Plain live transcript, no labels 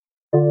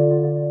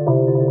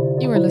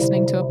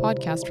listening to a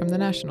podcast from The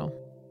National.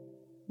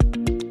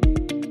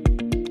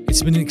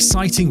 It's been an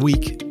exciting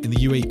week in the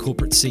UAE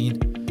corporate scene.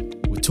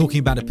 We're talking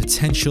about a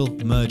potential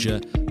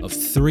merger of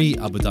 3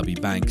 Abu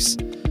Dhabi banks,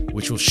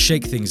 which will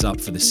shake things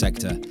up for the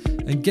sector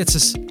and gets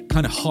us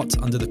kind of hot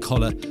under the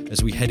collar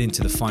as we head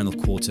into the final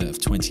quarter of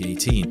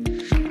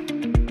 2018.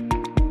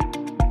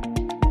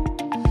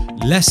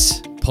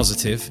 Less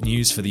positive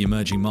news for the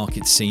emerging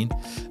market scene,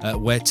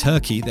 where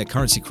Turkey, their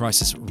currency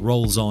crisis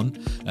rolls on.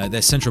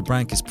 Their central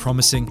bank is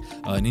promising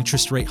an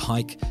interest rate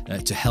hike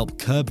to help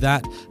curb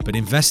that, but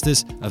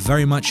investors are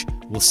very much,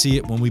 we'll see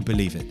it when we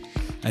believe it.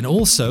 And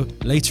also,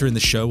 later in the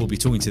show, we'll be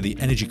talking to the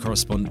energy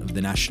correspondent of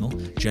The National,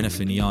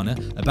 Jennifer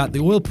Niana, about the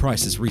oil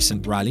price's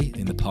recent rally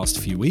in the past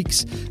few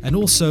weeks, and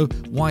also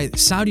why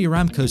Saudi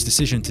Aramco's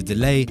decision to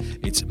delay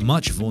its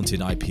much-vaunted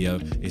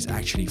IPO is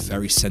actually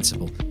very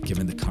sensible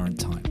given the current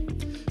time.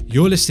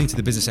 You're listening to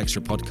the Business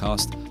Extra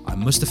podcast. I'm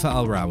Mustafa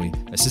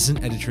Al-Rawi,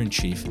 Assistant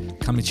Editor-in-Chief,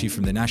 coming to you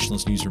from The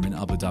National's newsroom in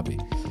Abu Dhabi.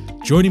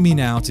 Joining me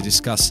now to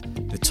discuss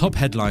the top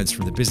headlines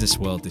from the business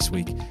world this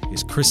week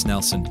is Chris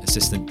Nelson,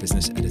 Assistant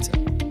Business Editor.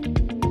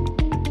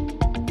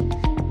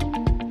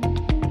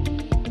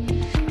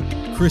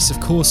 Chris, of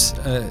course,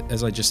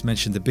 as I just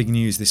mentioned, the big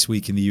news this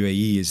week in the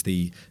UAE is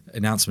the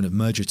announcement of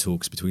merger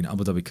talks between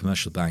Abu Dhabi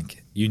Commercial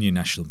Bank, Union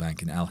National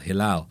Bank and Al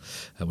Hilal,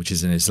 which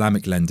is an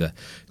Islamic lender.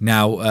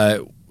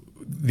 Now,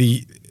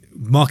 the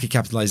market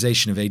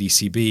capitalization of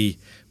ADCB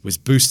was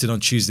boosted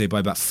on Tuesday by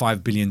about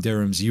 5 billion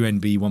dirhams,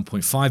 UNB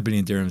 1.5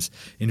 billion dirhams,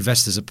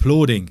 investors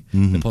applauding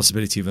the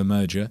possibility of a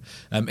merger.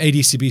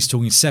 ADCB is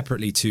talking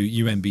separately to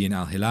UNB and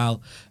Al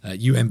Hilal.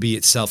 UNB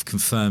itself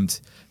confirmed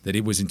that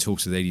it was in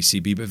talks with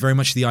ADCB, but very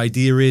much the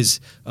idea is,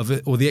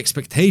 or the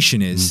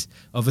expectation is,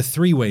 of a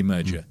three-way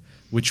merger,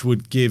 which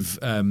would give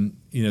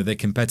their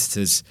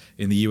competitors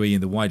in the UAE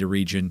and the wider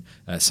region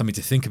something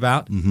to think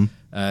about.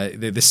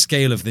 The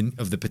scale of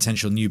the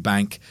potential new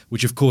bank,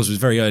 which of course was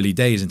very early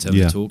days in terms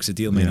of talks, a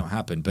deal may not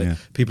happen, but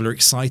people are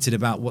excited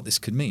about what this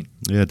could mean.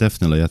 Yeah,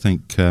 definitely. I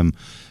think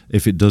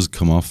if it does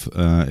come off,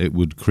 it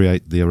would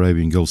create the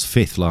Arabian Gulf's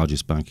 5th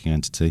largest banking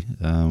entity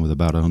with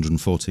about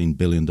 $114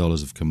 billion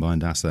of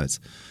combined assets.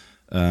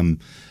 And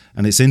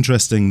it's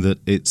interesting that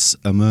it's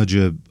a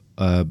merger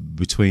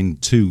between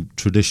two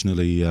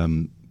traditionally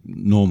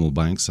normal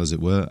banks, as it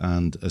were,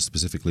 and a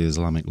specifically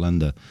Islamic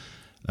lender.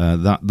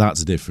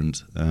 That's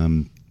different,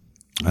 and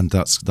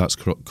that's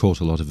caught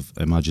a lot of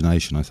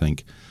imagination, I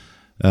think.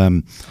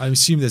 I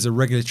assume there's a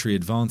regulatory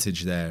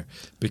advantage there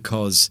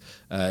because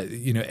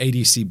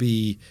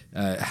ADCB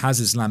has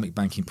Islamic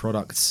banking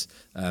products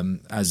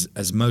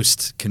as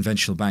most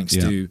conventional banks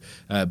do,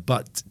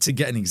 but to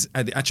get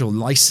the actual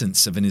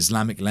license of an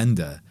Islamic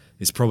lender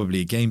is probably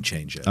a game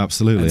changer.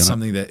 Absolutely. And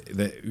something that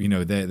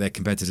their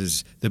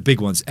competitors, the big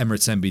ones,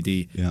 Emirates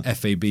NBD,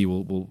 FAB,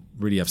 will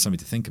really have something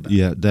to think about.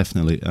 Yeah,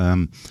 definitely.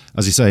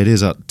 As you say, it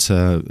is at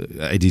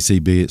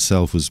ADCB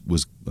itself was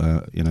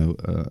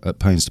at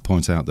pains to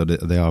point out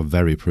that they are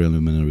very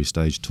preliminary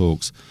stage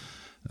talks.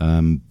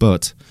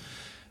 But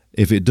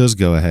if it does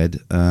go ahead,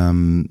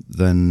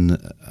 then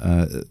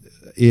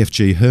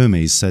EFG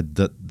Hermes said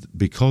that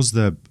because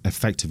they're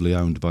effectively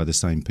owned by the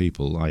same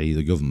people, i.e.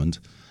 the government,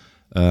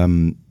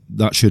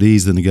 that should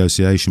ease the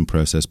negotiation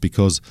process,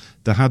 because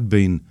there had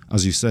been,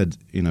 as you said,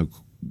 a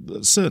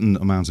certain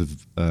amount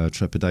of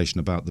trepidation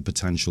about the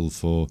potential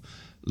for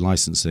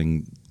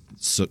licensing,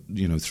 two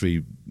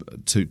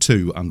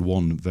and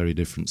one very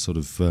different sort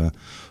of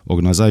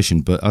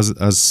organisation. But as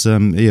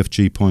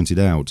EFG pointed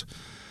out,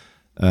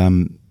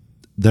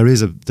 there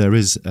is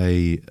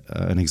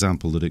an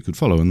example that it could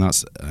follow, and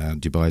that's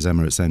Dubai's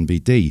Emirates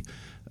NBD.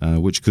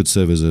 Which could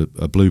serve as a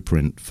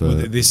blueprint for...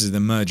 Well, this is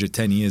the merger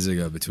 10 years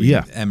ago between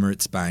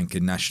Emirates Bank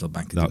and National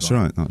Bank of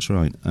Dubai. That's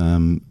right.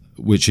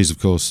 Which is, of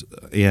course,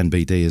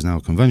 ENBD is now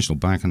a conventional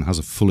bank and has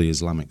a fully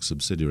Islamic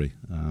subsidiary.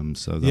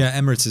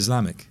 Emirates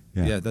Islamic.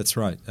 Yeah, that's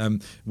right.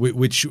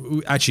 Which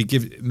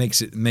actually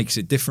makes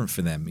it different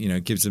for them.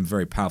 It gives them a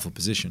very powerful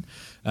position.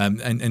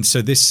 And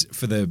so this,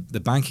 for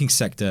the banking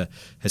sector,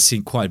 has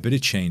seen quite a bit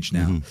of change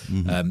now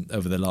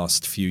over the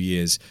last few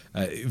years.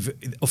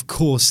 Of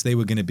course, they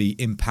were going to be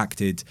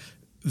impacted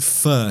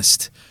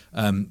first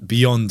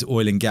beyond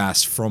oil and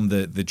gas from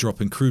the drop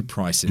in crude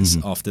prices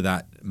after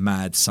that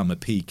mad summer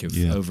peak of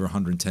over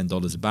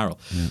 $110 a barrel.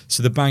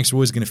 So the banks were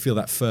always going to feel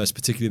that first,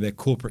 particularly their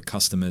corporate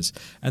customers.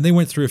 And they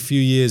went through a few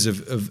years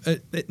of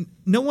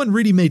no one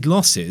really made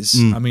losses.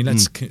 I mean,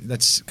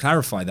 let's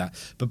clarify that.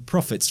 But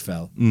profits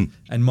fell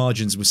and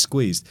margins were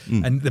squeezed.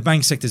 And the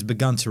bank sector has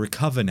begun to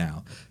recover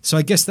now. So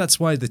I guess that's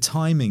why the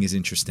timing is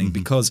interesting,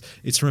 because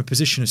it's from a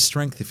position of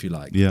strength, if you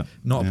like,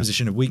 not a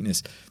position of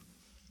weakness.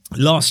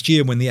 Last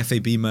year, when the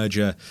FAB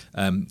merger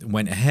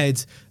went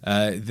ahead,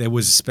 there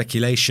was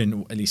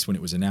speculation, at least when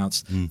it was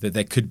announced, that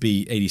there could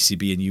be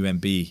ADCB and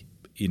UNB.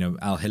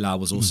 Al Hilal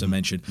was also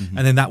mentioned,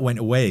 and then that went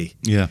away.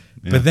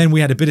 But then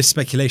we had a bit of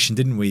speculation,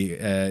 didn't we?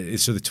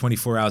 Sort of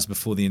 24 hours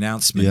before the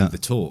announcement of the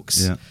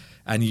talks,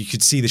 and you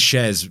could see the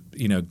shares,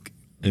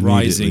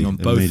 rising on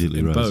both,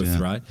 rose,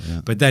 right?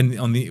 Yeah. But then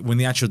when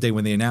the actual day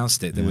when they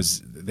announced it, there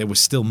was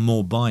still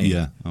more buying.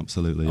 Yeah,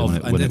 absolutely.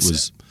 When it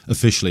was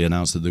officially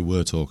announced that they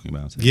were talking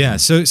about it. Yeah,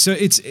 so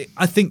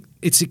I think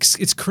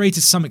it's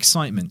created some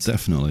excitement.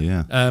 Definitely,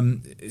 yeah.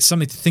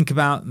 Something to think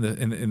about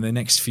in the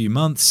next few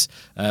months.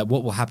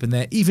 What will happen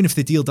there, even if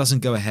the deal doesn't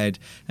go ahead.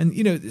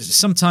 And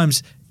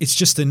sometimes it's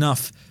just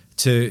enough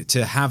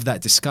to have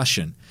that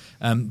discussion.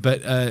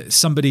 But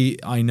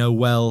somebody I know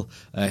well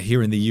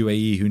here in the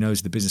UAE who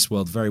knows the business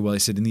world very well, he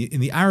said in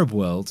the Arab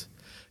world,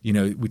 we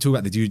talk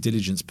about the due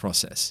diligence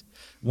process.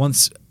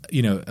 Once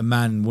a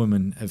man and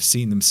woman have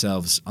seen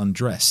themselves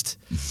undressed,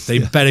 they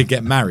better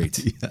get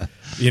married.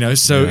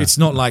 It's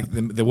not like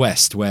the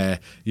West where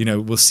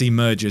we'll see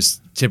mergers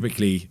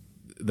typically.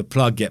 The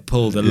plug get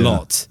pulled a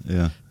lot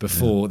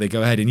before they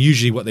go ahead, and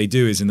usually what they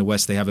do is in the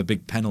West they have a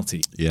big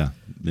penalty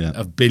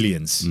of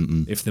billions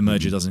if the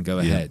merger doesn't go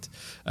ahead.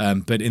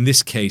 But in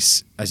this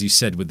case, as you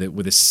said, with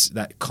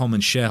that common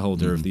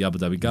shareholder of the Abu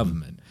Dhabi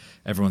government,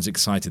 everyone's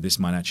excited this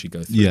might actually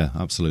go through. Yeah,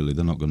 absolutely.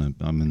 They're not going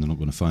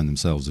to find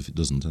themselves if it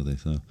doesn't, are they?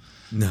 So.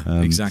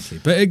 No, exactly.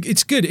 But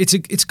it's good.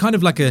 It's kind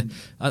of like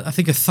I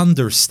think a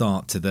thunder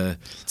start to the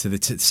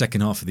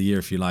second half of the year,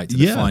 if you like,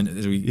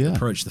 as we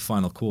approach the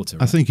final quarter.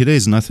 Right? I think it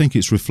is, and I think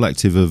it's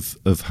reflective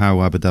of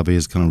how Abu Dhabi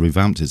has kind of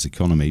revamped its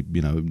economy.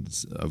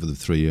 Over the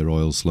 3-year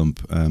oil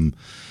slump.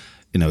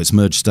 It's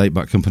merged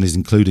state-backed companies,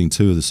 including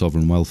 2 of the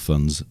sovereign wealth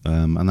funds,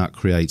 and that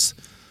creates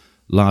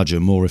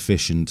larger, more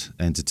efficient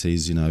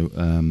entities.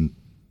 And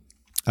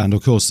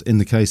of course, in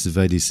the case of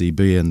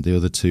ADCB and the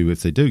other 2,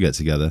 if they do get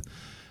together.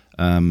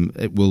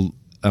 It will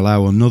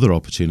allow another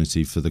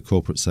opportunity for the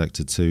corporate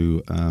sector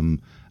to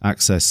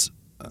access,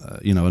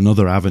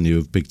 another avenue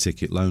of big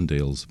ticket loan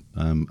deals,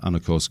 and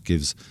of course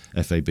gives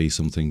FAB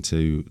something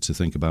to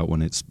think about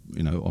when it's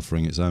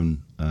offering its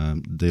own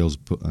deals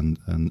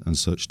and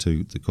such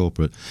to the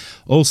corporate.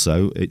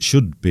 Also, it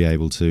should be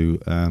able to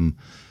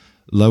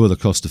lower the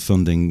cost of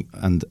funding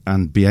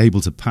and be able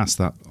to pass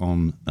that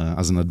on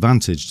as an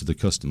advantage to the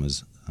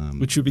customers.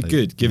 Which would be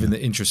good, given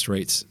that interest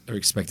rates are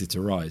expected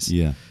to rise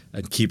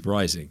and keep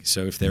rising.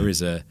 So if there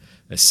is a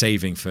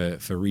saving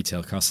for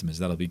retail customers,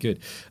 that'll be good.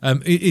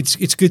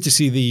 It's good to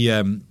see the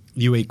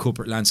UAE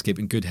corporate landscape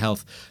in good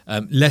health.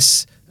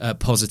 Less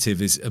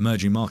positive is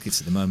emerging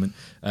markets at the moment.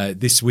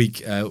 This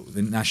week,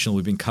 the National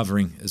we've been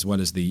covering, as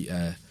well as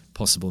the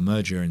possible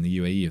merger in the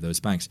UAE of those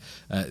banks,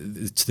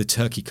 to the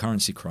Turkey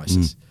currency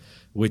crisis.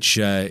 Which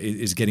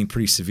is getting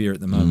pretty severe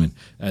at the moment.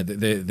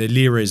 The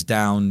lira is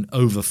down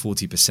over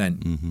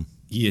 40%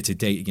 year to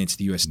date against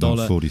the US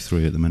dollar.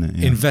 43 at the minute.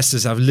 Yeah.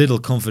 Investors have little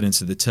confidence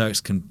that the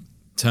Turks can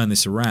turn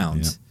this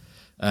around.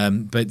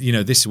 But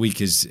this week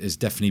has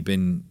definitely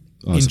been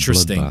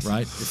interesting,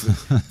 right?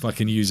 If I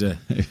can use a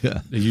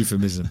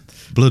euphemism.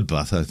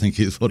 Bloodbath, I think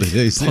is what it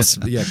is.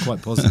 Possibly,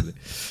 quite possibly.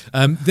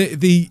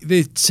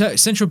 The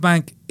central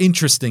bank,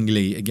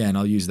 interestingly, again,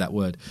 I'll use that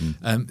word,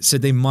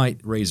 said they might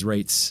raise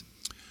rates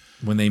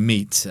when they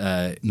meet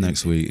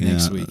next week.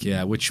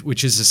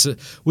 Which is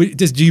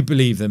do you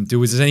believe them?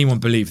 Does anyone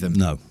believe them?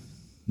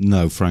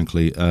 No,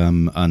 frankly,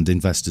 and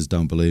investors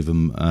don't believe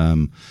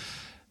them.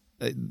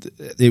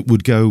 It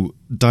would go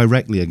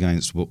directly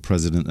against what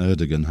President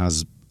Erdogan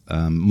has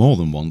more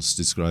than once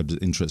described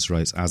interest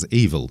rates as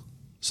evil.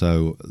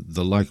 So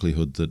the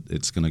likelihood that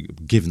it's going to,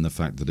 given the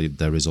fact that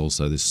there is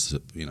also this,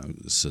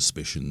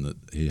 suspicion that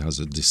he has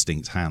a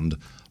distinct hand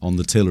on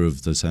the tiller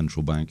of the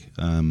central bank.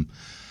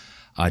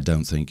 I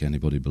don't think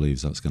anybody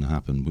believes that's going to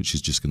happen, which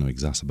is just going to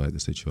exacerbate the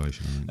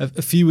situation. I think.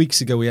 A few weeks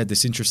ago, we had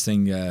this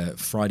interesting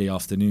Friday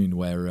afternoon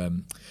where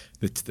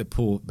the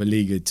poor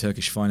beleaguered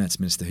Turkish finance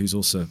minister, who's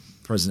also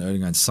President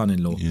Erdogan's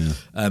son-in-law,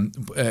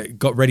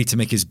 got ready to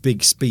make his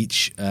big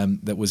speech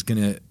that was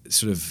going to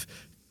sort of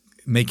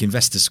make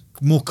investors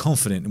more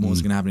confident in what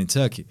was going to happen in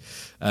Turkey.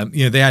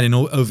 They had an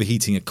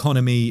overheating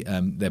economy,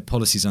 their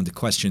policies under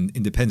question,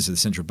 independence of the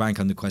central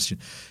bank under question,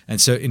 and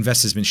so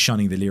investors have been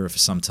shunning the lira for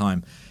some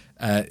time.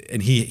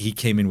 And he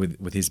came in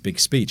with his big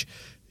speech.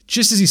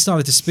 Just as he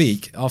started to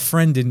speak, our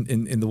friend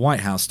in the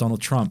White House,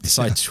 Donald Trump,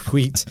 decided to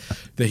tweet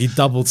that he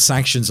doubled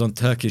sanctions on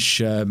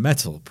Turkish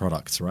metal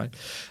products, right?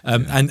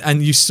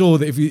 And you saw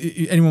that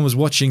if anyone was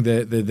watching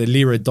the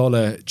lira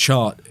dollar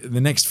chart,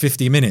 the next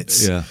 50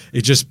 minutes,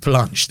 it just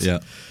plunged.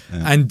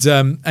 And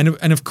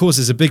of course,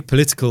 there's a big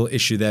political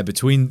issue there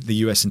between the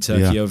US and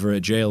Turkey over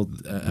a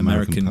jailed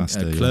American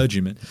pastor,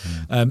 clergyman.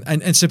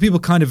 And so people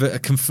kind of are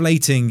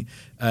conflating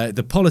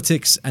the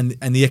politics and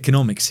the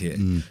economics here.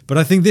 But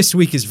I think this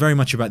week is very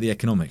much about the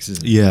economics,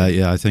 isn't it?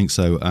 Yeah, I think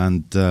so.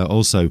 And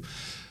also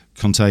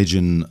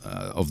contagion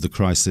of the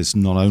crisis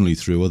not only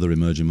through other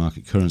emerging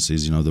market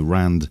currencies. The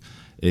Rand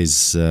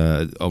is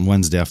on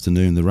Wednesday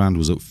afternoon, the Rand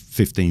was up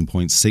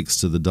 15.6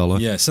 to the dollar.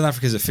 Yeah, South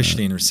Africa's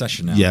officially in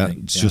recession now. Yeah,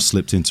 it's just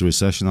slipped into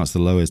recession. That's the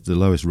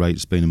lowest rate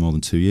it's been in more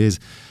than 2 years.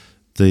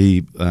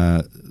 The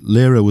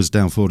lira was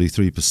down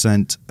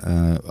 43%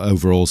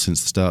 overall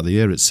since the start of the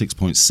year. It's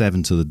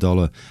 6.7 to the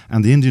dollar.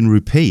 And the Indian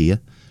rupee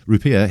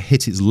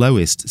hit its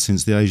lowest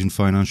since the Asian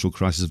financial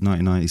crisis of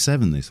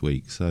 1997 this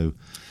week. So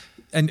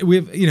And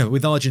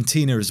with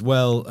Argentina as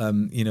well,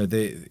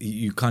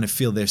 you kind of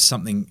feel there's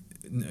something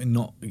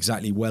not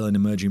exactly well in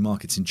emerging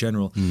markets in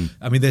general.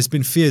 I mean, there's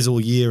been fears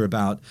all year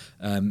about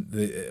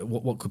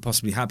what could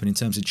possibly happen in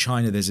terms of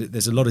China.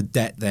 There's a lot of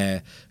debt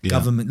there,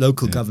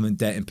 local government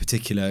debt in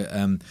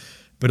particular.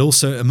 But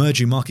also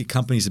emerging market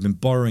companies have been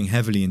borrowing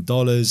heavily in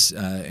dollars,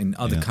 in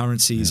other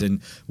currencies,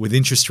 and with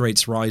interest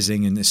rates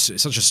rising and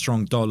such a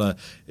strong dollar,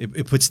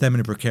 it puts them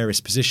in a precarious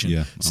position.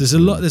 Yeah, so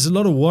there's a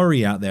lot of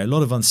worry out there, a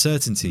lot of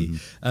uncertainty.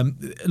 A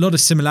lot of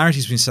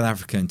similarities between South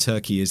Africa and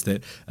Turkey is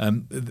that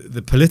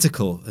the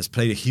political has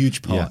played a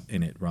huge part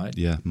in it, right?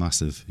 Yeah,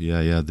 massive.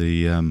 Yeah.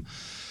 The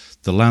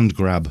land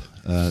grab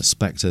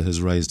spectre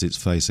has raised its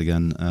face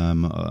again,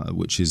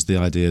 which is the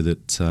idea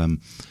that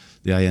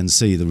the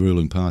ANC, the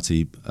ruling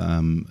party,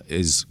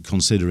 is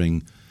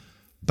considering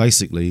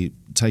basically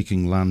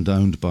taking land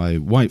owned by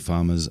white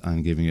farmers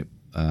and giving it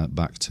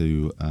back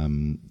to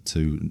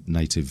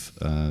native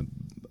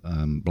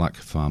black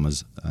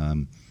farmers,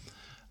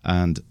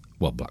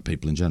 black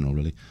people in general,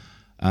 really.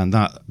 And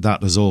that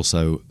has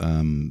also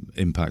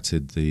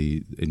impacted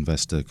the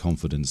investor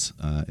confidence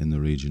in the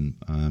region.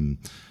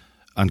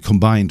 And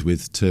combined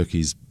with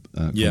Turkey's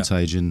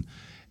contagion,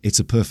 it's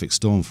a perfect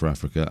storm for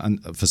Africa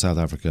and for South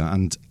Africa.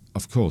 And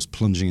of course,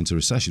 plunging into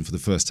recession for the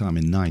first time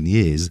in 9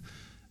 years,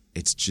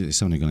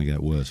 it's only going to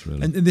get worse,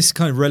 really. And this is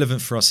kind of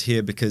relevant for us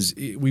here because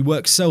we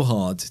work so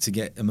hard to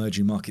get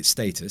emerging market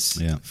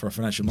status for our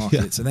financial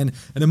markets, and then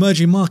an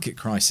emerging market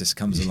crisis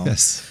comes along.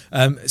 Yes.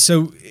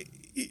 So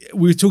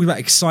we were talking about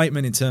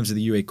excitement in terms of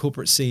the UAE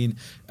corporate scene.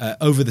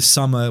 Over the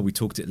summer, we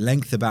talked at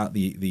length about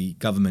the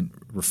government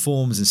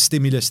reforms and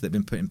stimulus that have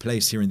been put in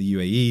place here in the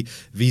UAE,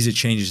 visa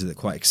changes that are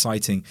quite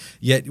exciting.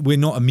 Yet we're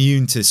not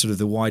immune to sort of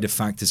the wider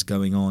factors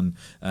going on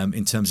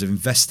in terms of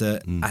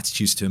investor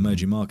attitudes to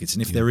emerging markets.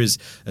 And if there is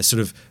a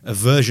sort of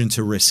aversion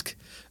to risk,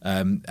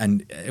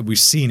 and we've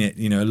seen it,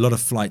 a lot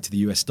of flight to the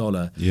US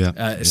dollar,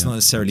 it's not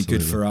necessarily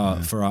good for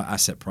our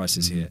asset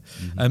prices here.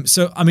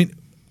 So, I mean,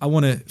 I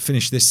want to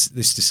finish this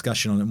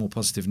discussion on a more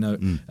positive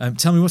note.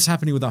 Tell me what's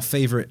happening with our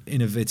favourite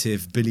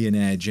innovative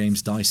billionaire,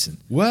 James Dyson.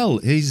 Well,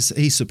 he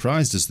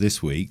surprised us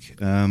this week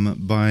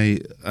by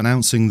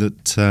announcing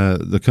that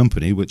the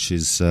company, which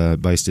is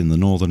based in the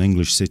northern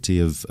English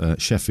city of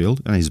Sheffield,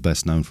 and is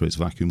best known for its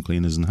vacuum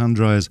cleaners and hand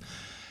dryers,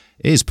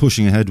 is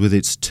pushing ahead with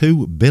its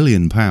 £2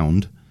 billion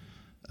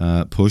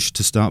push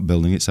to start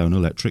building its own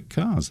electric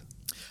cars.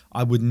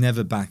 I would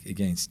never back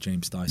against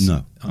James Dyson.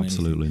 No,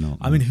 absolutely not.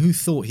 I mean, who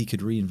thought he could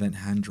reinvent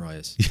hand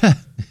dryers? Yeah.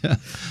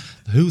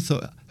 Who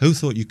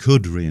thought you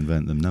could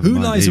reinvent them? Never who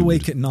mind lies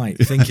awake at night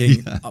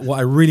thinking, what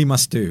I really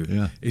must do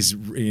Yeah. is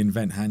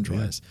reinvent hand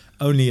dryers?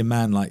 Only a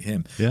man like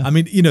him. Yeah. I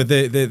mean,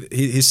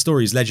 his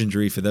story is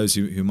legendary for those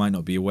who might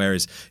not be aware.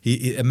 Is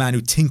a man who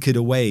tinkered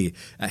away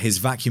at his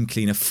vacuum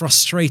cleaner,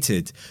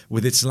 frustrated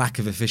with its lack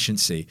of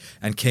efficiency,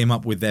 and came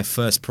up with their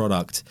first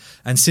product.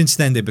 And since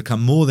then, they've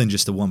become more than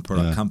just a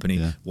one-product company.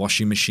 Yeah.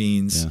 Washing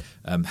machines,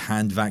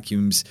 hand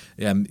vacuums,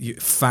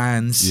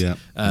 fans. Yeah.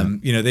 They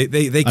and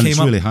came it's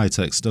up. really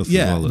high-tech stuff.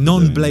 Yeah, as well that they're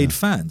non-blade doing,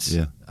 fans.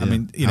 Yeah. I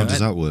mean, how does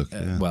that work?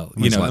 Well,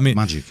 It's like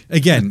magic.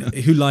 Again,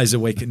 who lies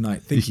awake at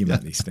night thinking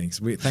about these things?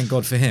 Thank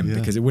God for him,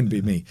 because it wouldn't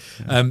be me.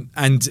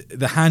 And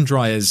the hand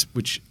dryers,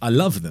 which I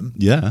love them,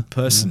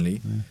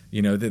 personally.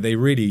 They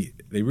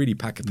really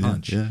pack a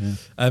punch.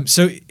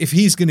 So if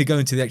he's going to go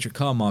into the electric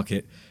car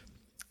market,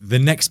 the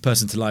next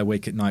person to lie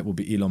awake at night will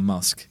be Elon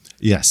Musk.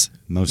 Yes,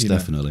 most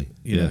definitely.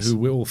 Who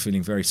we're all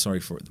feeling very sorry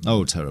for at the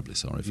moment. Oh, terribly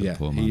sorry for the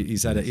poor man.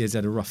 He's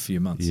had a rough few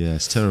months. Yeah,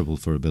 it's terrible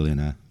for a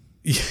billionaire.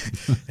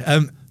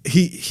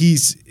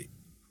 He's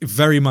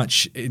very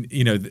much,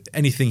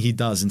 anything he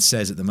does and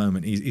says at the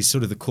moment, he's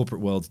sort of the corporate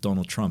world's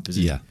Donald Trump,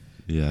 isn't he?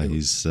 Yeah,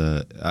 he's,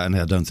 and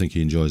I don't think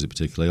he enjoys it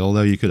particularly.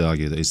 Although you could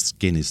argue that his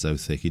skin is so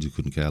thick, he just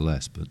couldn't care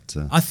less. But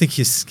I think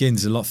his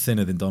skin's a lot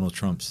thinner than Donald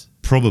Trump's.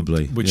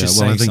 Probably, which is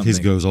well, I think something. his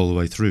goes all the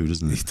way through,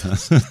 doesn't it?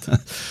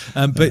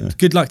 But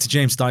good luck to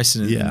James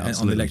Dyson on the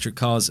absolutely. electric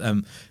cars.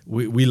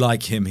 We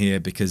like him here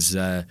because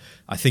I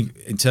think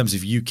in terms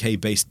of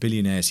UK-based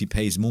billionaires, he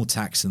pays more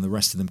tax than the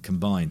rest of them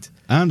combined.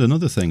 And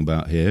another thing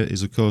about here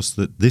is, of course,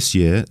 that this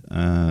year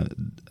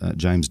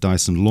James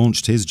Dyson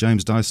launched his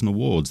James Dyson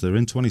Awards. They're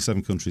in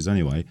 27 countries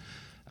anyway,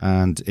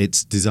 and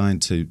it's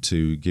designed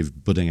to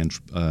give budding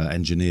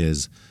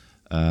engineers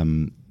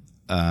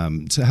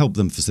to help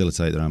them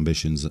facilitate their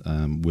ambitions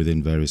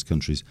within various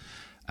countries.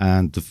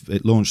 And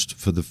it launched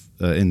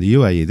in the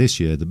UAE this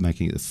year,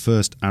 making it the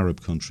first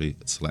Arab country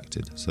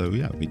selected. So,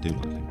 we do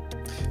like him.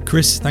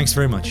 Chris, thanks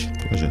very much.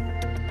 Pleasure.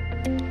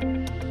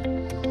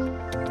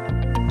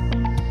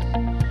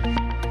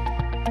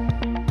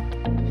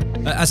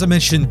 As I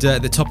mentioned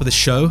at the top of the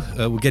show,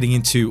 we're getting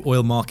into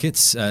oil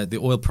markets. The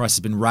oil price has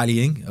been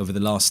rallying over the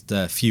last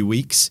few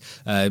weeks.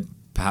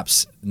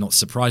 Perhaps not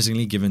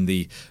surprisingly, given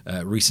the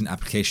recent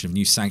application of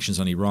new sanctions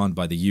on Iran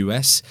by the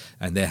US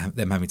and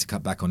them having to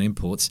cut back on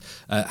imports.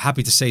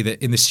 Happy to say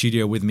that in the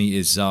studio with me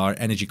is our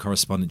energy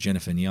correspondent,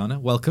 Jennifer Niana.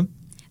 Welcome.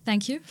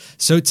 Thank you.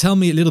 So tell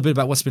me a little bit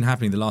about what's been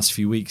happening the last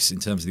few weeks in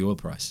terms of the oil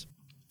price.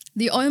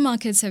 The oil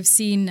markets have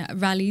seen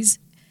rallies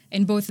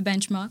in both the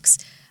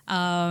benchmarks.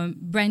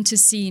 Brent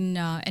has seen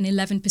an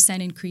 11%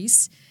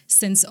 increase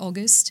since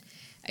August.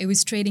 It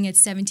was trading at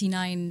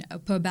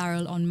 $79 per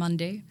barrel on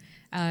Monday.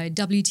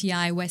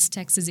 WTI West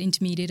Texas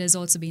Intermediate has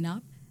also been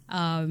up.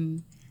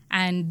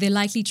 And they're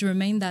likely to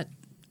remain that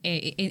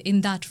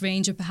in that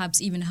range or perhaps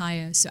even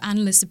higher. So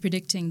analysts are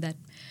predicting that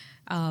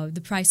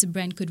the price of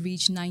Brent could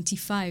reach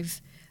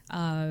 95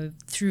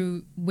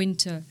 through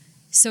winter.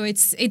 So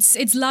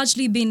it's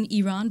largely been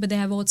Iran, but there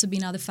have also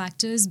been other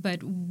factors.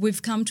 But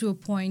we've come to a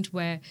point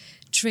where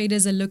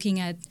traders are looking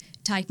at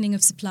tightening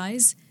of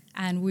supplies,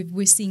 and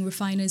we're seeing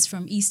refiners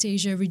from East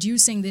Asia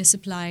reducing their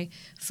supply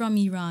from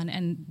Iran,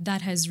 and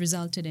that has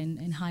resulted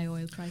in high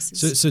oil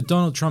prices. So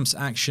Donald Trump's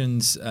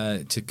actions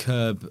to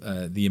curb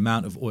the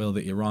amount of oil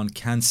that Iran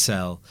can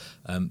sell,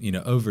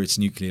 over its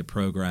nuclear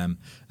program,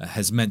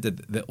 has meant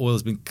that the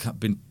oil's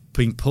been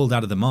being pulled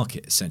out of the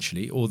market,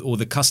 essentially, or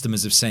the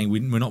customers are saying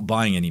we're not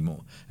buying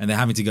anymore, and they're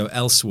having to go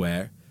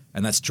elsewhere,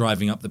 and that's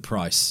driving up the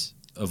price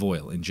of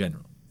oil in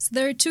general. So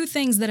there are two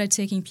things that are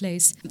taking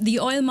place. The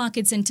oil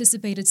markets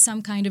anticipated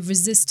some kind of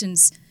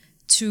resistance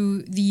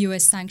to the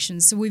U.S.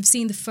 sanctions. So we've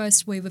seen the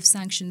first wave of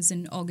sanctions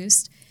in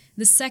August.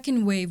 The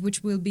second wave,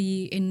 which will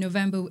be in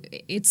November,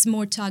 it's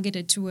more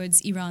targeted towards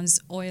Iran's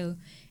oil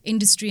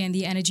industry and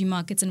the energy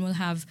markets, and will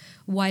have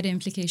wider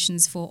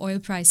implications for oil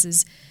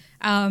prices.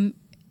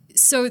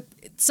 So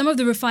some of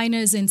the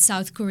refiners in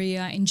South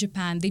Korea, in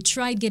Japan, they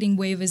tried getting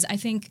waivers. I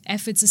think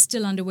efforts are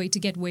still underway to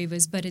get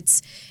waivers, but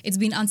it's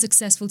been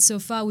unsuccessful so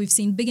far. We've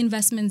seen big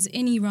investments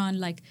in Iran,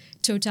 like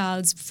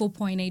Total's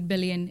 $4.8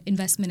 billion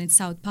investment in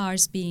South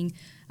Pars being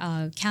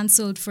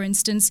cancelled, for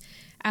instance.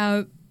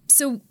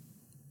 So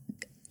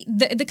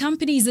the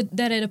companies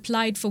that had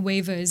applied for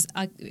waivers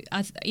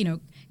are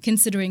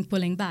considering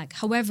pulling back.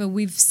 However,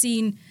 we've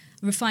seen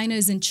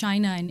refiners in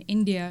China and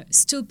India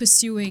still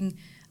pursuing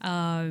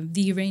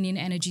the Iranian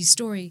energy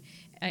story.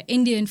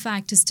 India, in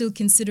fact, is still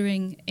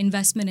considering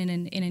investment in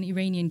an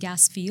Iranian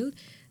gas field.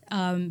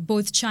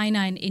 Both China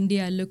and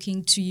India are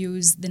looking to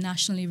use the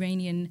national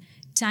Iranian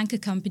tanker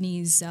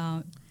companies'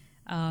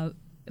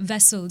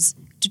 vessels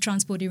to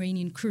transport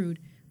Iranian crude,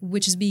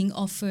 which is being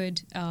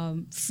offered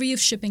free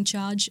of shipping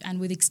charge and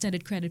with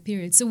extended credit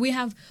periods. So we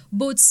have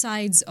both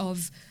sides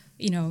of,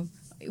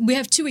 we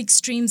have two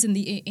extremes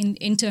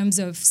in terms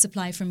of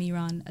supply from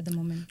Iran at the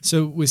moment.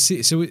 So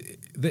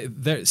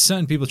there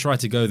certain people try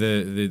to go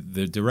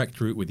the direct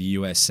route with the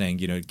U.S., saying,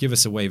 give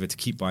us a waiver to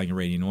keep buying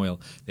Iranian oil.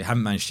 They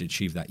haven't managed to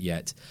achieve that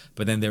yet.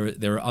 But then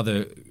there are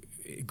other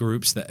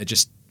groups that are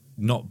just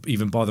not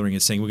even bothering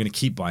and saying we're going to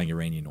keep buying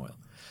Iranian oil.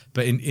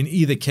 But in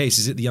either case,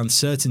 is it the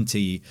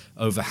uncertainty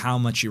over how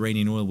much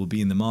Iranian oil will be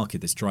in the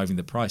market that's driving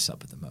the price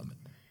up at the moment?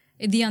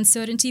 The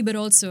uncertainty, but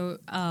also,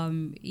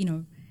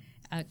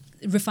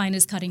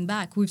 refiners cutting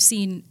back. We've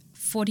seen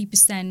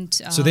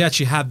 40%. So they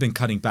actually have been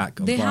cutting back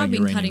on buying Iranian oil. They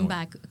have been cutting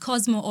back.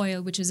 Cosmo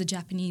Oil, which is a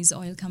Japanese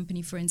oil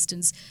company, for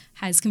instance,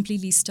 has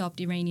completely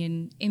stopped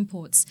Iranian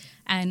imports.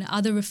 And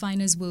other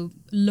refiners will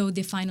load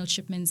their final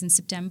shipments in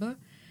September.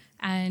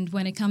 And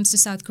when it comes to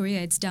South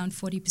Korea, it's down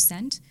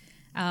 40%.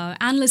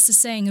 Analysts are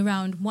saying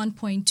around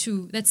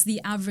 1.2, that's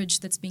the average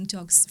that's being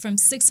talked, from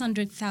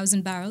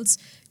 600,000 barrels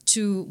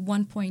to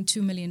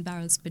 1.2 million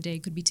barrels per day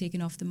could be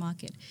taken off the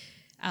market.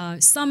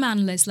 Some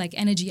analysts, like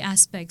Energy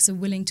Aspects, are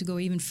willing to go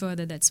even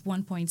further. That's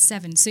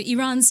 1.7. So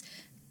Iran's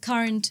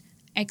current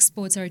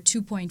exports are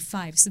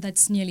 2.5. So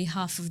that's nearly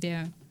half of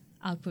their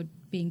output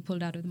being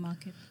pulled out of the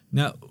market.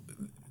 Now,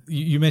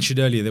 you mentioned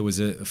earlier there was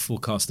a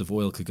forecast of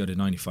oil could go to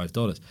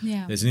 $95.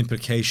 Yeah. There's an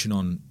implication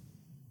on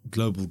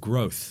global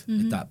growth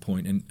at that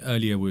point. And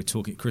earlier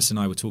Chris and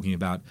I were talking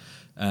about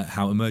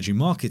how emerging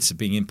markets are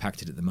being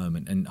impacted at the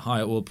moment, and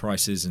higher oil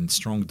prices and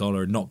strong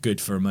dollar are not good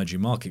for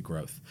emerging market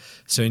growth.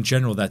 So in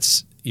general,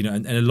 that's,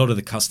 and a lot of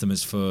the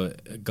customers for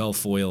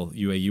Gulf oil,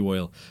 UAE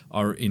oil,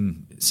 are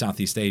in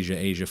Southeast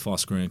Asia,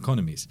 fast-growing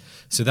economies.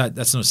 So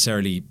that's not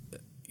necessarily,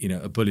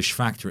 a bullish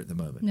factor at the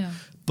moment. No.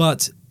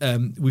 But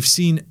we've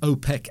seen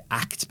OPEC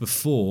act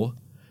before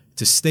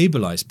to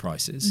stabilize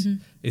prices.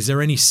 Mm-hmm. Is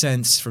there any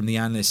sense from the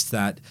analysts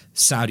that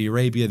Saudi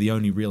Arabia, the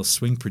only real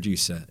swing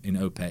producer in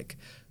OPEC,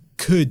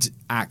 could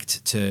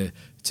act to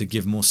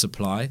give more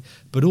supply?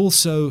 But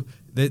also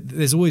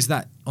there's always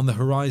that on the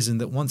horizon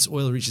that once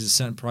oil reaches a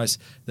certain price,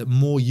 that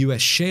more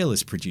US shale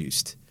is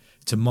produced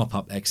to mop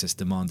up excess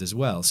demand as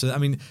well. So,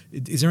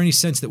 is there any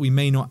sense that we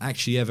may not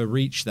actually ever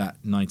reach that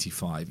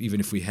 95, even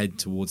if we head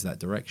towards that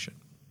direction?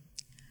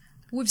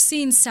 We've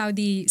seen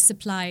Saudi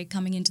supply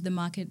coming into the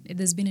market.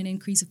 There's been an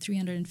increase of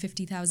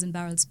 350,000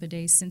 barrels per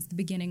day since the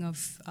beginning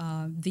of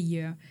the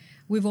year.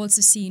 We've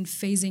also seen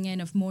phasing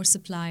in of more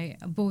supply,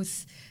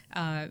 both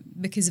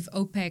because of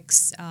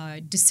OPEC's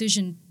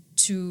decision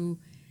to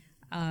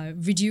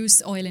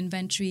reduce oil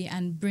inventory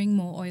and bring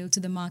more oil to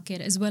the market,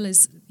 as well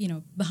as,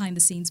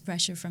 behind-the-scenes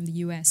pressure from the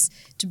U.S.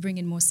 to bring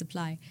in more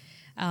supply.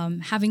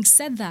 Having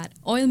said that,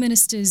 oil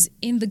ministers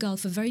in the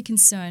Gulf are very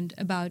concerned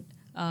about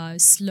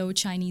slow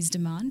Chinese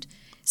demand.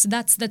 So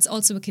that's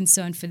also a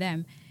concern for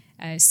them.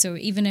 So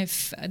even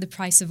if the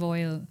price of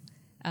oil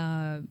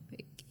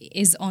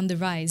is on the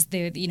rise.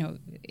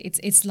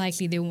 It's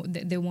likely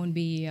there won't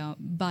be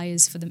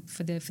buyers for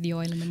the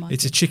oil in the market.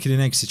 It's a chicken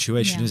and egg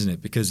situation, isn't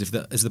it? Because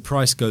as the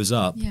price goes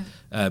up,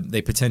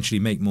 they potentially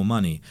make more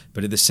money,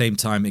 but at the same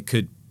time, it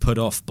could put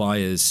off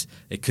buyers.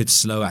 It could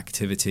slow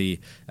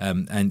activity,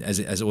 and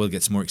as oil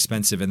gets more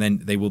expensive, and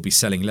then they will be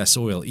selling less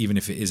oil, even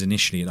if it is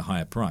initially at a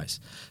higher price.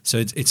 So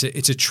it's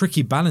a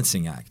tricky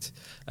balancing act,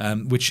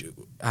 which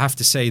I have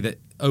to say that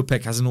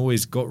OPEC hasn't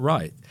always got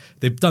right.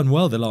 They've done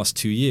well the last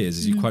 2 years,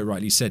 as you quite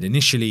rightly said,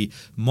 initially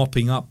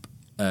mopping up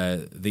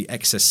the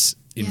excess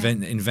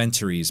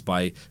inventories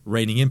by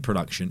reining in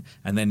production,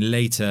 and then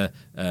later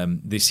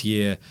this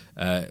year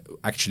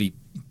actually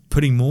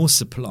putting more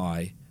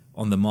supply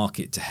on the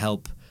market to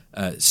help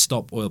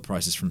stop oil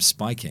prices from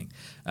spiking.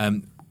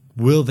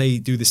 Will they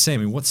do the same?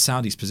 I mean, what's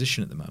Saudi's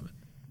position at the moment?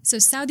 So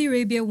Saudi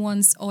Arabia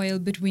wants oil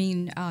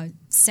between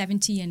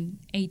 70 and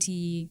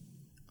 80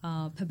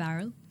 per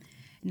barrel.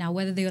 Now,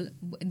 whether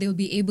they'll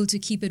be able to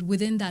keep it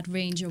within that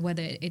range or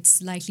whether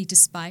it's likely to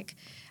spike,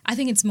 I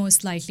think it's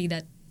most likely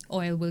that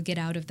oil will get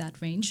out of that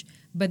range.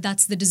 But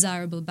that's the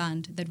desirable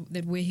band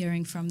that we're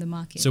hearing from the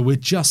market. So we're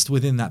just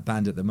within that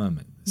band at the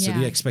moment. So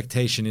the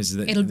expectation is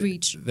that it'll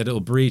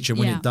breach. And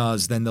when it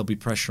does, then there'll be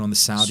pressure on the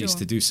Saudis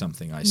to do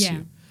something, I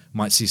assume.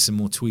 Might see some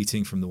more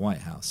tweeting from the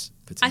White House.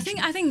 I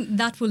think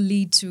that will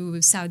lead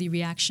to Saudi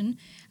reaction.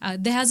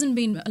 There hasn't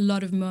been a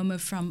lot of murmur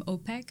from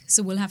OPEC,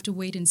 so we'll have to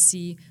wait and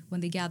see when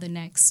they gather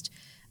next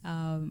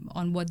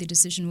on what the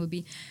decision will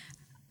be.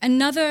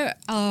 Another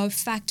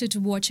factor to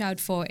watch out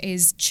for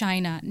is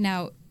China.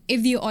 Now,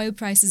 if the oil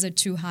prices are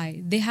too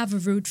high, they have a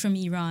route from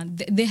Iran.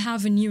 They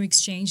have a new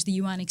exchange, the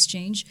Yuan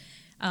exchange,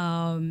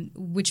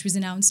 which was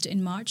announced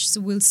in March. So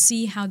we'll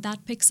see how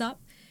that picks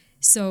up.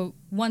 So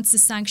once the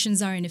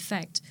sanctions are in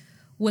effect,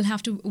 we'll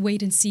have to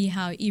wait and see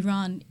how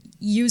Iran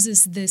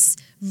uses this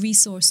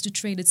resource to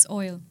trade its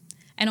oil,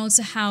 and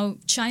also how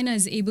China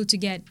is able to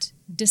get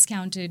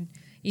discounted,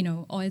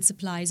 oil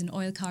supplies and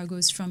oil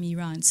cargoes from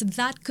Iran. So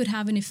that could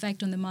have an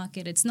effect on the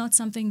market. It's not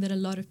something that a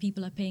lot of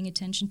people are paying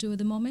attention to at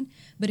the moment,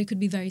 but it could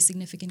be very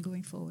significant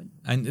going forward.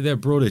 And there are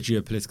broader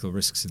geopolitical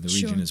risks in the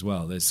region as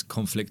well. There's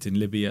conflict in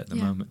Libya at the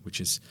moment,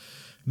 which is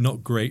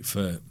not great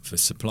for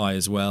supply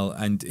as well.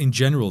 And in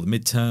general, the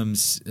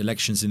midterms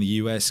elections in the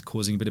US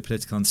causing a bit of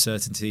political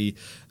uncertainty.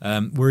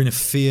 We're in a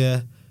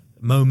fear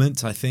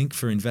moment, I think,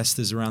 for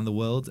investors around the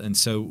world. And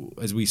so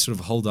as we sort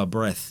of hold our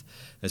breath,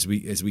 as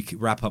we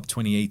wrap up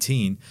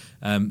 2018,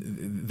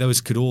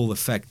 those could all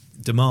affect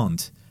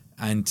demand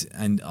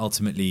and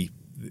ultimately,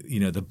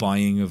 the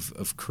buying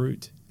of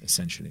crude,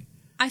 essentially.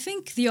 I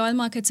think the oil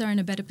markets are in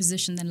a better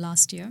position than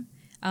last year.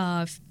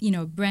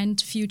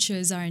 Brent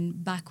futures are in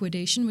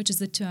backwardation, which is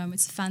it's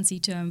a fancy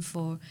term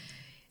for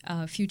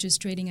futures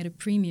trading at a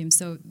premium.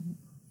 So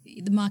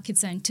the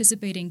markets are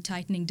anticipating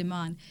tightening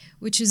demand,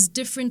 which is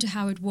different to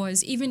how it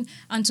was. Even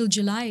until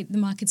July, the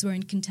markets were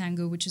in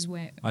contango, which is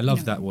where... I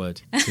love that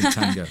word,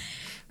 contango.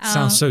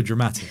 Sounds so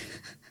dramatic.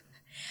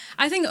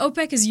 I think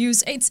OPEC is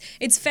used...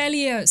 It's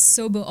fairly a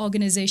sober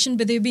organization,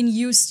 but they've been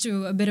used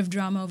to a bit of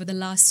drama over the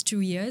last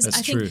 2 years.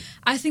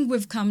 I think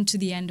we've come to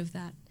the end of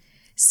that.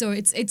 So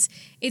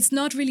it's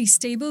not really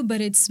stable,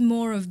 but it's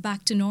more of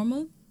back to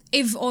normal.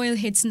 If oil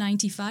hits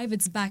 95,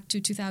 it's back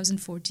to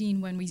 2014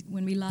 when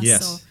we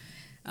last saw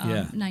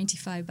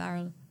 95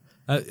 barrel.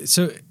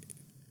 So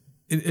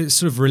it's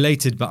sort of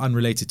related but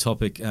unrelated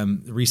topic.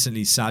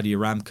 Recently, Saudi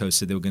Aramco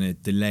said they were going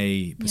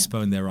to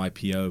postpone their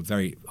IPO,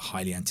 very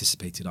highly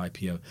anticipated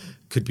IPO.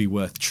 Could be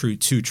worth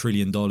 $2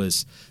 trillion.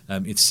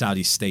 It's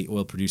Saudi's state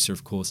oil producer,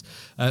 of course.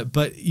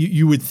 But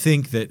you would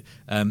think that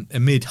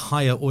amid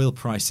higher oil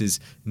prices,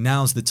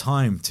 now's the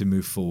time to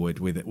move forward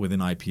with an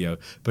IPO.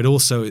 But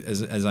also,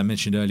 as I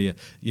mentioned earlier,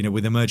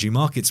 with emerging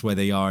markets where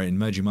they are,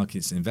 emerging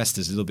markets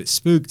investors a little bit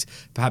spooked.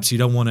 Perhaps you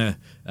don't want to,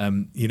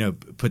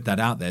 put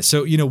that out there.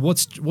 So,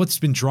 what's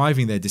been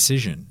driving their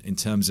decision in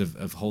terms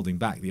of holding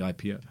back the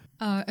IPO?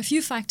 A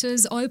few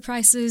factors. Oil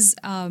prices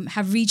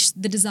have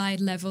reached the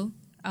desired level,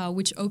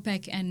 which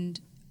OPEC and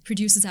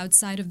producers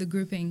outside of the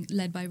grouping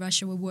led by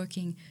Russia were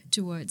working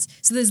towards.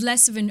 So there's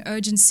less of an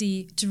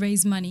urgency to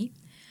raise money.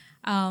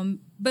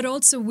 But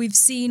also we've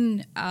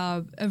seen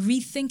a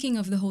rethinking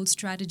of the whole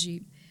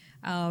strategy.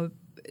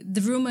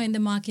 The rumor in the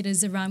market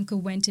is Aramco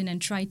went in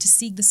and tried to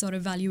seek the sort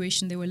of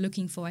valuation they were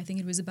looking for. I think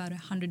it was about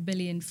 $100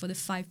 billion for the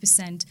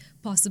 5%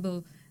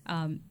 possible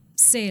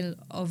sale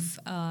of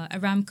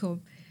Aramco.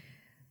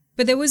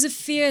 But there was a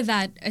fear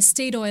that a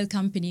state oil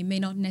company may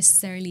not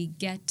necessarily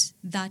get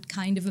that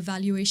kind of a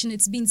valuation.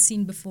 It's been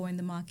seen before in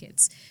the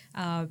markets.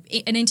 An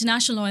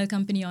international oil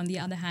company, on the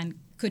other hand,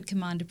 could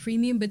command a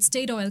premium, but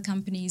state oil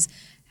companies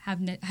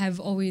have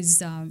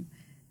always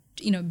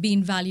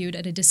been valued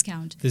at a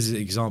discount. There's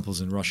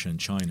examples in Russia and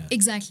China.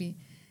 Exactly.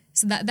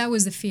 So that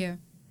was the fear.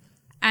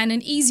 And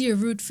an easier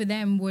route for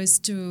them was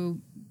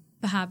to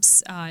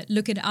perhaps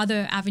look at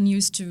other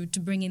avenues to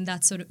bring in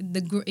that sort of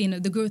the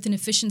growth and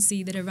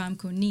efficiency that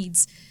Aramco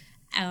needs,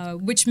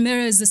 which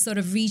mirrors the sort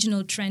of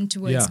regional trend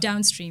towards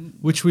downstream.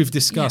 Which we've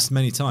discussed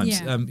many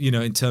times, Yeah.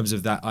 in terms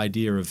of that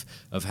idea of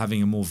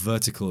having a more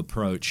vertical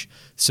approach.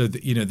 So,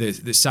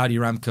 that, the Saudi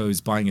Aramco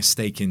is buying a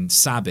stake in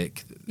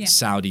SABIC,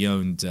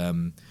 Saudi-owned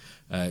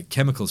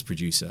chemicals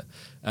producer.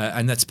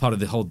 And that's part of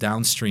the whole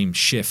downstream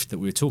shift that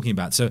we were talking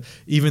about. So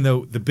even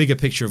though the bigger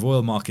picture of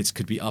oil markets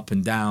could be up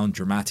and down,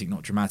 dramatic,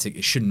 not dramatic,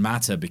 it shouldn't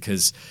matter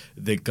because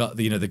the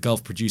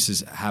Gulf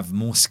producers have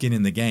more skin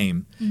in the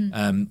game,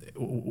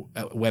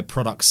 where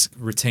products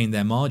retain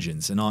their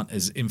margins and aren't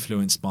as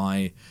influenced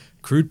by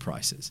crude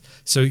prices.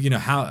 So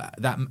how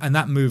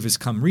that move has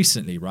come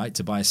recently, right,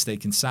 to buy a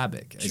stake in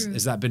SABIC.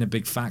 Has that been a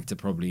big factor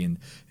probably in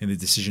the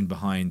decision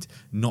behind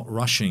not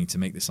rushing to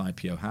make this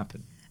IPO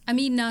happen?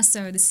 Amin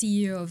Nasser, the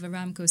CEO of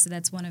Aramco, so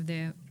that's one of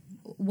the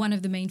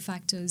main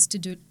factors to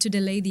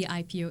delay the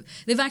IPO.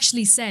 They've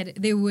actually said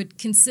they would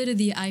consider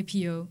the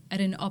IPO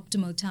at an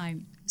optimal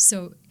time.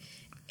 So,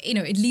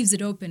 it leaves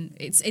it open.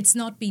 It's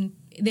not been.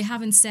 They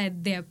haven't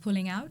said they're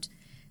pulling out.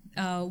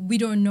 We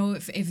don't know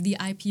if the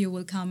IPO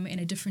will come in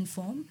a different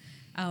form.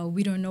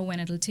 We don't know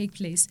when it'll take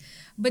place.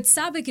 But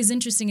SABIC is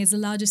interesting. It's the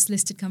largest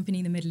listed company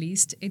in the Middle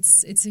East.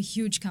 It's a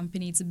huge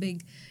company. It's a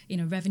big,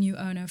 revenue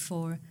earner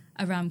for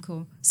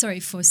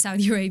for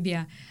Saudi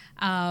Arabia.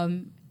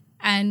 And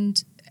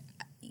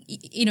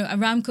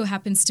Aramco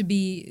happens to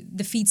be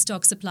the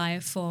feedstock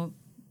supplier for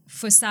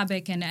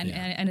SABIC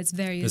and its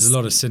various... There's a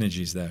lot of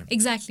synergies there.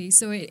 Exactly.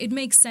 So it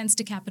makes sense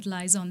to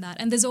capitalize on that.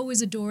 And there's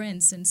always a door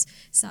in since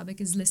SABIC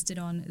is listed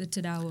on the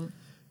Tadawul.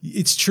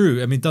 It's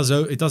true. I mean,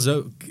 it does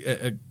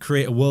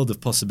create a world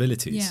of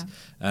possibilities.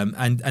 Yeah.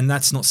 And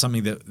that's not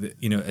something that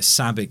a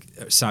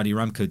SABIC Saudi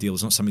Aramco deal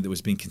was not something that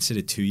was being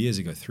considered 2 years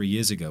ago, 3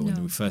 years ago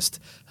when we first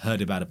heard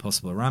about a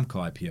possible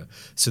Aramco IPO.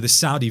 So the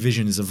Saudi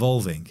vision is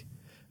evolving.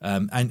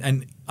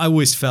 And I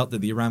always felt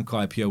that the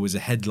Aramco IPO was a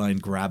headline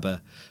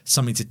grabber,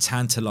 something to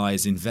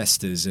tantalize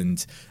investors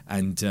and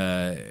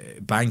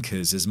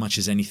bankers as much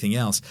as anything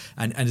else,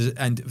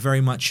 and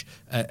very much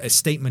a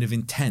statement of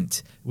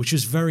intent, which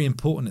was very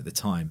important at the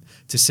time,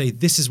 to say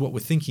this is what we're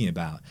thinking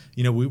about.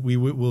 We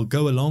will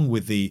go along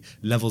with the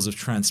levels of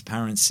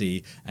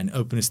transparency and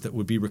openness that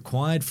would be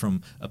required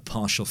from a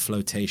partial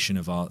flotation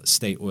of our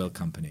state oil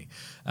company.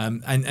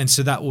 And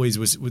so that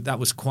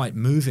was quite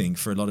moving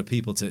for a lot of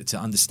people to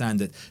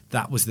understand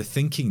that was the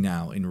thinking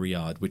now in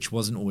Riyadh, which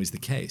wasn't always the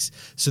case.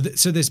 So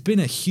there's been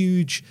a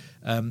huge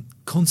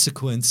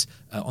consequence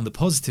on the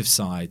positive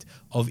side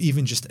of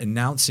even just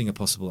announcing a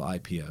possible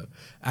IPO.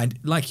 And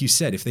like you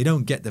said, if they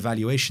don't get the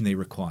valuation they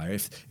require,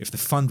 if the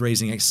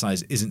fundraising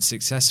exercise isn't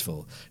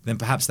successful, then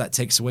perhaps that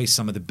takes away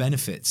some of the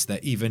benefits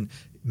that even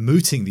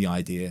mooting the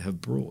idea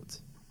have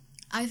brought.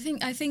 I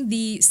think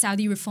the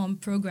Saudi reform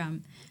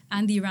program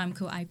and the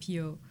Aramco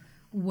IPO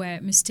were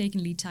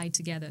mistakenly tied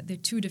together. They're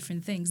two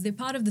different things. They're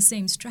part of the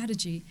same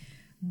strategy,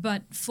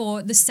 but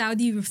for the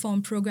Saudi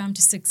reform program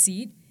to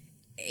succeed,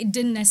 it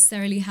didn't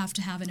necessarily have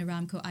to have an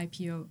Aramco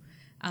IPO,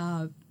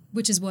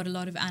 which is what a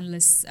lot of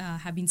analysts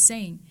have been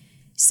saying.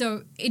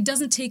 So it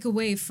doesn't take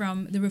away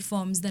from the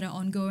reforms that are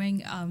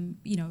ongoing.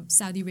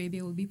 Saudi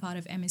Arabia will be part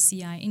of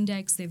MSCI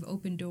index. They've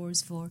opened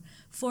doors for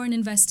foreign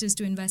investors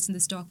to invest in the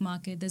stock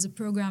market. There's a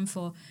program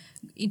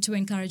to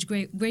encourage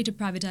greater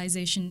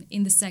privatization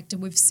in the sector.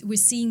 We're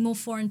seeing more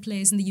foreign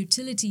players in the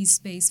utilities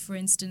space. For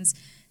instance,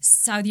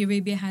 Saudi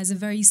Arabia has a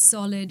very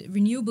solid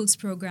renewables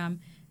program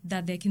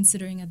that they're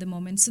considering at the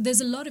moment. So there's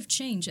a lot of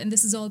change, and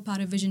this is all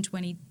part of Vision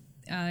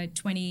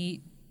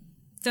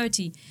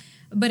 2030.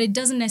 But it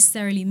doesn't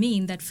necessarily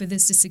mean that for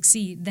this to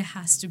succeed, there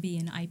has to be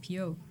an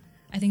IPO.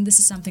 I think this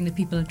is something that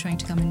people are trying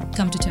to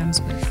come to terms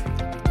with.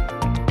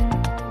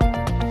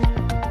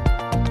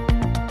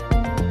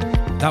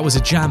 That was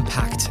a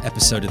jam-packed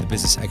episode of the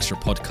Business Extra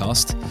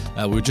podcast.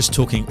 We were just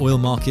talking oil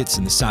markets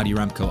and the Saudi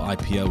Aramco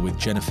IPO with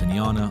Jennifer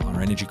Nyana, our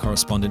energy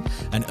correspondent.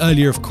 And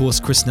earlier, of course,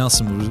 Chris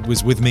Nelson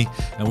was with me,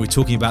 and we were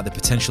talking about the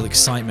potential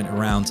excitement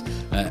around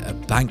a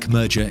bank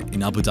merger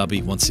in Abu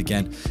Dhabi once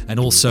again,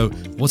 and also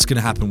what's going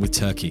to happen with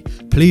Turkey.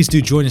 Please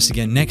do join us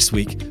again next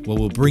week, where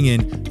we'll bring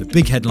in the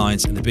big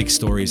headlines and the big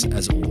stories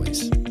as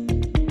always.